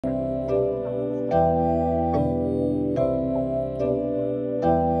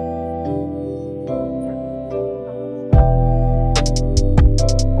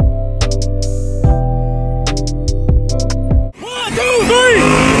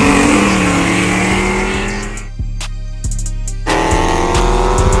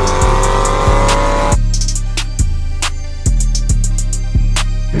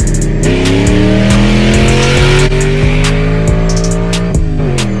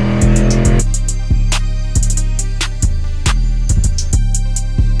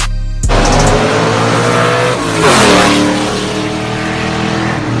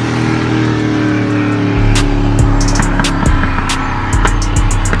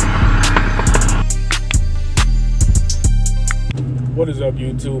What is up,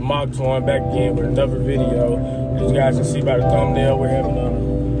 YouTube? MachTwan back again with another video. As you guys can see by the thumbnail, we're having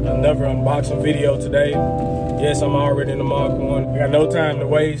another unboxing video today. Yes, I'm already in the Mach 1. We got no time to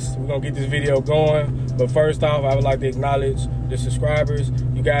waste. We're gonna get this video going. But first off, I would like to acknowledge the subscribers.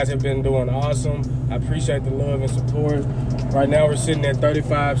 You guys have been doing awesome. I appreciate the love and support. Right now, we're sitting at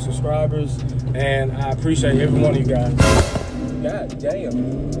 35 subscribers, and I appreciate every one of you guys. God damn.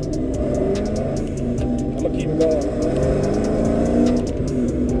 I'm gonna keep it going.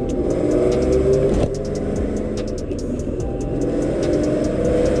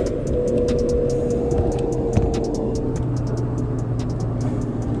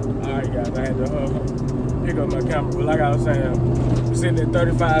 Pick up my camera, but like I was saying, I'm sitting at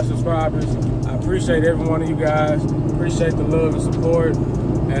 35 subscribers. I appreciate every one of you guys. Appreciate the love and support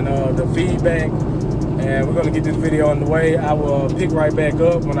and the feedback. And we're gonna get this video on the way. I will pick right back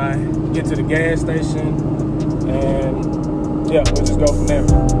up when I get to the gas station. And yeah, we'll just go from there.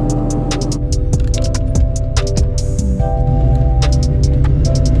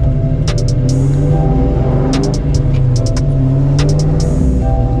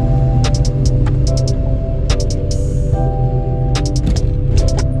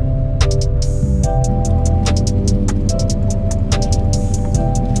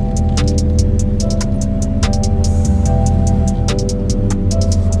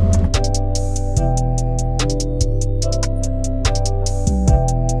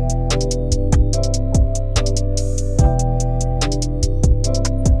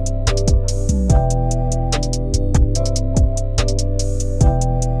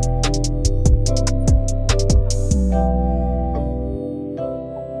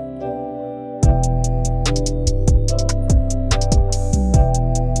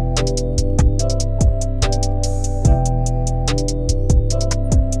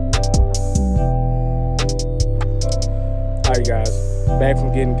 Alright guys, back from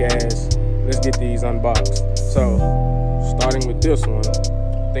getting gas. Let's get these unboxed. So, starting with this one,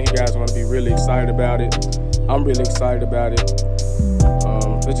 I think you guys are going to be really excited about it. I'm really excited about it.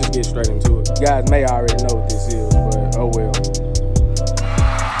 Let's just get straight into it. You guys may already know what this is, but oh well.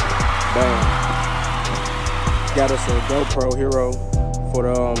 Bam. Got us a GoPro Hero for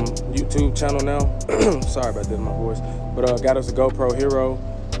the YouTube channel now. Sorry about that, my voice. But got us a GoPro Hero.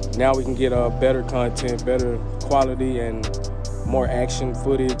 Now we can get better content, better quality, and more action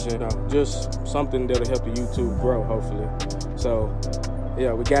footage, and just something that'll help the YouTube grow, hopefully. So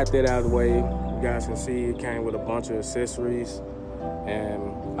yeah, we got that out of the way. You guys can see it came with a bunch of accessories,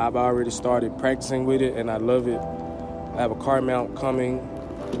 and I've already started practicing with it, and I love it. I have a car mount coming,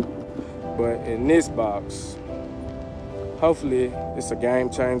 but in this box, hopefully it's a game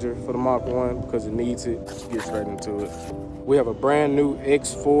changer for the Mach 1 because it needs it. Let's get straight into it. We have a brand new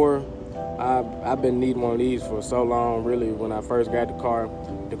X4. I've been needing one of these for so long, really. When I first got the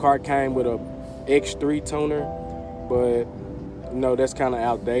car came with a X3 tuner, but you know, that's kind of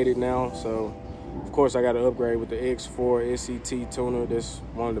outdated now. So of course I got to upgrade with the X4 SCT tuner. That's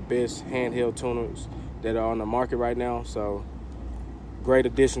one of the best handheld tuners that are on the market right now. So great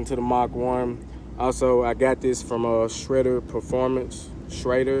addition to the Mach 1. Also, I got this from Shredder Performance.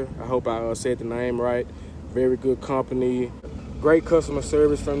 Schrader, I hope I said the name right. Very good company. Great customer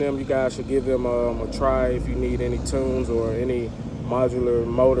service from them. You guys should give them a try if you need any tunes or any modular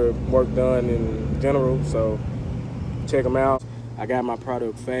motor work done in general. So check them out. I got my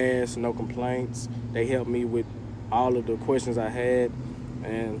product fast, no complaints. They helped me with all of the questions I had,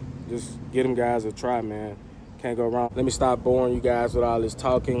 and just give them guys a try, man. Can't go wrong. Let me stop boring you guys with all this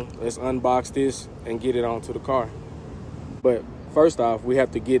talking. Let's unbox this and get it onto the car. But first off, we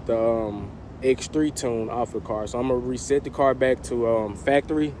have to get the X3 tune off the car. So I'm gonna reset the car back to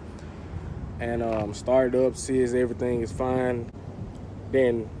factory and start it up, see if everything is fine,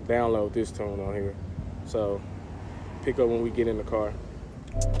 then download this tune on here. So pick up when we get in the car.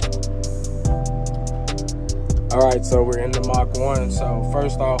 All right, so we're in the Mach 1. So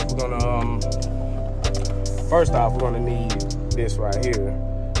first off we're gonna need this right here.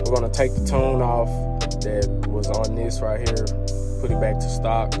 We're gonna take the tune off that was on this right here, put it back to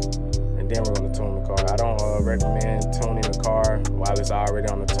stock, and then we're gonna tune the car. I don't recommend tuning the car while it's already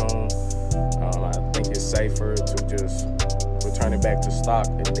on the tune. I think it's safer to just return it back to stock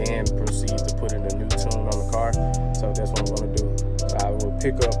and then proceed to put in a new tune on the car. So that's what I'm gonna do. So I will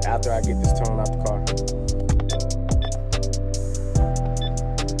pick up after I get this tune out the car.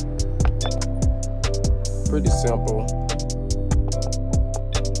 Pretty simple.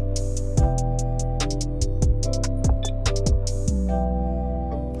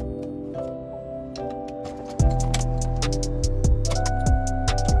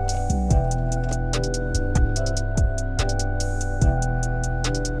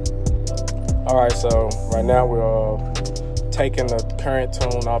 All right, so right now we're taking the current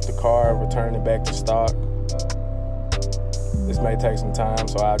tune off the car, returning it back to stock. This may take some time,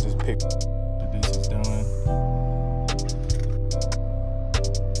 so I'll just pick after this is done.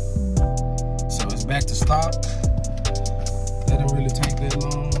 So it's back to stock. That didn't really take that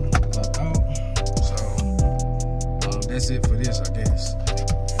long, I thought. So that's it for this, I guess.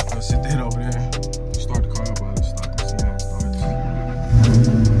 I'll sit that over there. Start the car up while it's stock and see how it starts.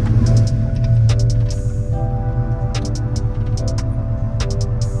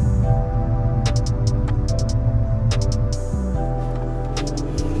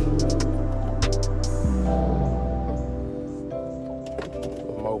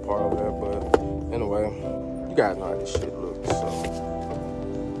 Part of that, but anyway, you guys know how this shit looks. So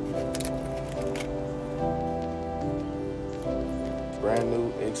brand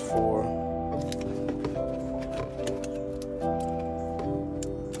new X4.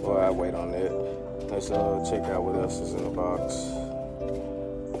 Well, I wait on that. Let's check out what else is in the box.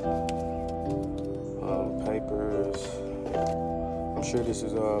 Papers. I'm sure this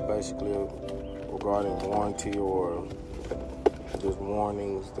is basically regarding warranty or just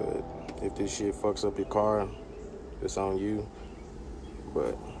warnings that if this shit fucks up your car, it's on you.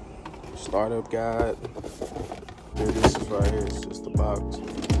 But startup guide, here this is right here, it's just the box.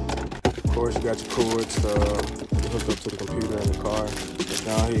 Of course you got your cords to hook up to the computer in the car. Let's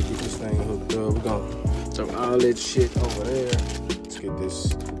down here, get this thing hooked up. We're gonna throw all that shit over there. Let's get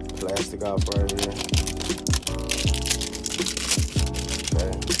this plastic off right here.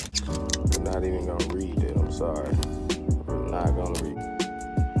 Okay, we're not even gonna read it, I'm sorry. Not gonna read.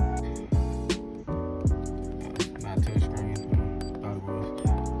 Not touch screen. Thought it was.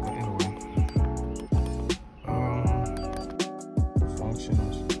 But anyway.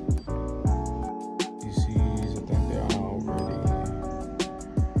 Functions. PCs, I think they're already.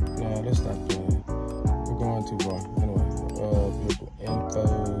 No, let's stop playing. We're going too far. Anyway, vehicle info.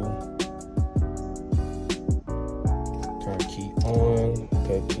 Turn key on.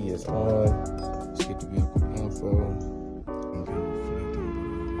 Okay, key is on. Let's get the vehicle info.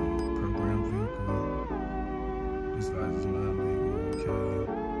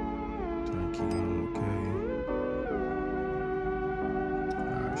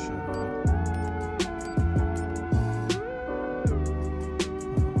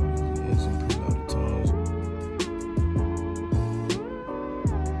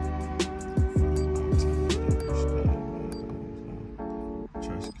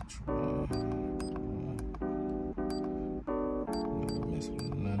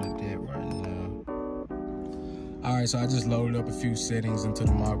 Alright, so I just loaded up a few settings into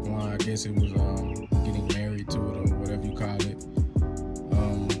the Mach 1. I guess it was getting married to it or whatever you call it.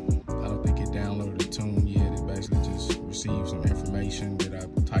 I don't think it downloaded a tune yet. It basically just received some information that I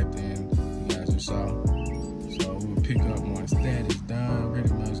typed in. You guys just saw. So we'll pick up once that is done.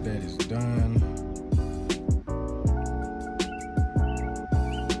 Pretty much that is done.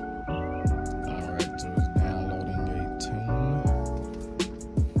 Alright, so it's downloading a tune.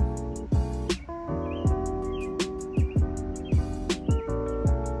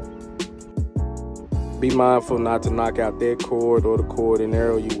 Be mindful not to knock out that cord or the cord in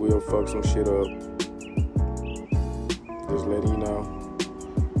there, or you will fuck some shit up. Just letting you know.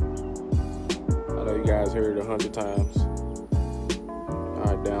 I know you guys heard it 100 times.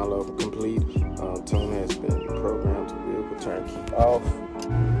 Alright, download complete. Tune has been programmed to vehicle turnkey off.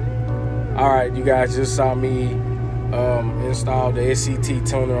 Alright, you guys just saw me install the SCT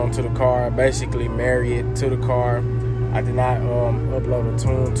tuner onto the car. Basically marry it to the car. I did not upload a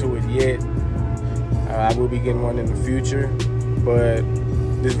tune to it yet. I will be getting one in the future, but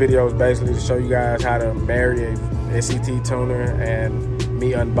this video is basically to show you guys how to marry a SCT tuner and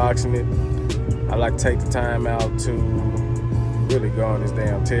me unboxing it. I like to take the time out to really go on this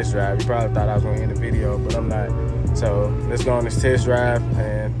damn test drive. You probably thought I was gonna end the video, but I'm not. So let's go on this test drive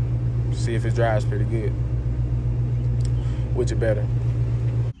and see if it drives pretty good. Which is better.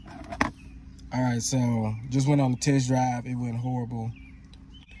 All right, so just went on the test drive. It went horrible.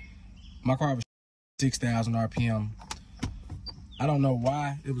 My car was 6,000 RPM. I don't know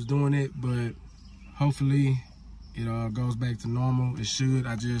why it was doing it, but hopefully it goes back to normal. It should.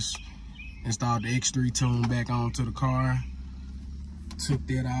 I just installed the X3 tune back onto the car. Took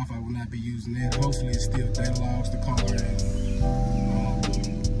that off. I will not be using that. Hopefully it still data logs the car and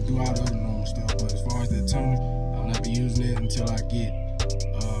do all the other normal stuff. But as far as that tune, I will not be using it until I get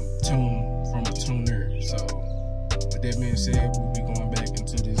tune from a tuner. So with that being said, we'll be going back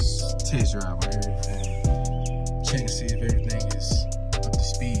into this test drive right here and check and see if everything is up to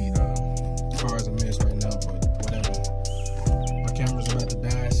speed. The car is a mess right now, but whatever. My camera's about to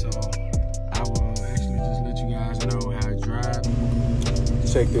die, so I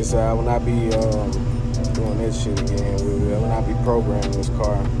check this out. When I be doing this shit again, when I be programming this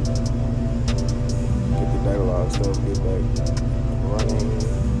car, get the data log stuff, get back running.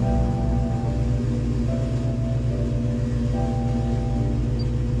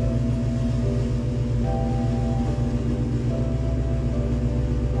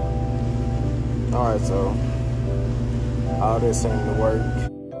 Alright, so all this seemed to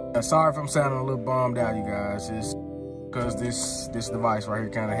work. Sorry if I'm sounding a little bummed out, you guys. It's because this device right here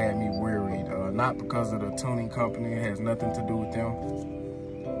kind of had me worried. Not because of the tuning company. It has nothing to do with them.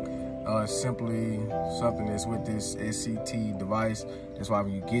 It's simply something that's with this SCT device. That's why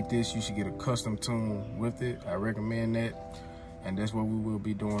when you get this, you should get a custom tune with it. I recommend that. And that's what we will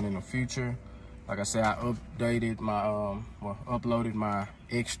be doing in the future. Like I said, I updated my, uploaded my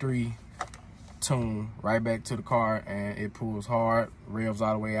X3 tune right back to the car, and it pulls hard, revs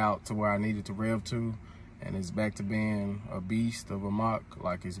all the way out to where I needed to rev to, and it's back to being a beast of a Mach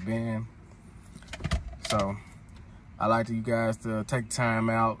like it's been. So I like you guys to take time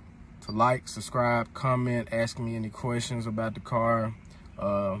out to like, subscribe, comment, ask me any questions about the car,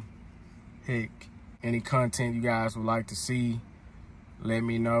 heck, any content you guys would like to see, let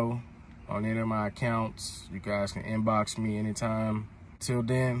me know on any of my accounts. You guys can inbox me anytime. Till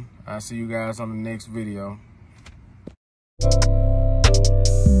then, I'll see you guys on the next video.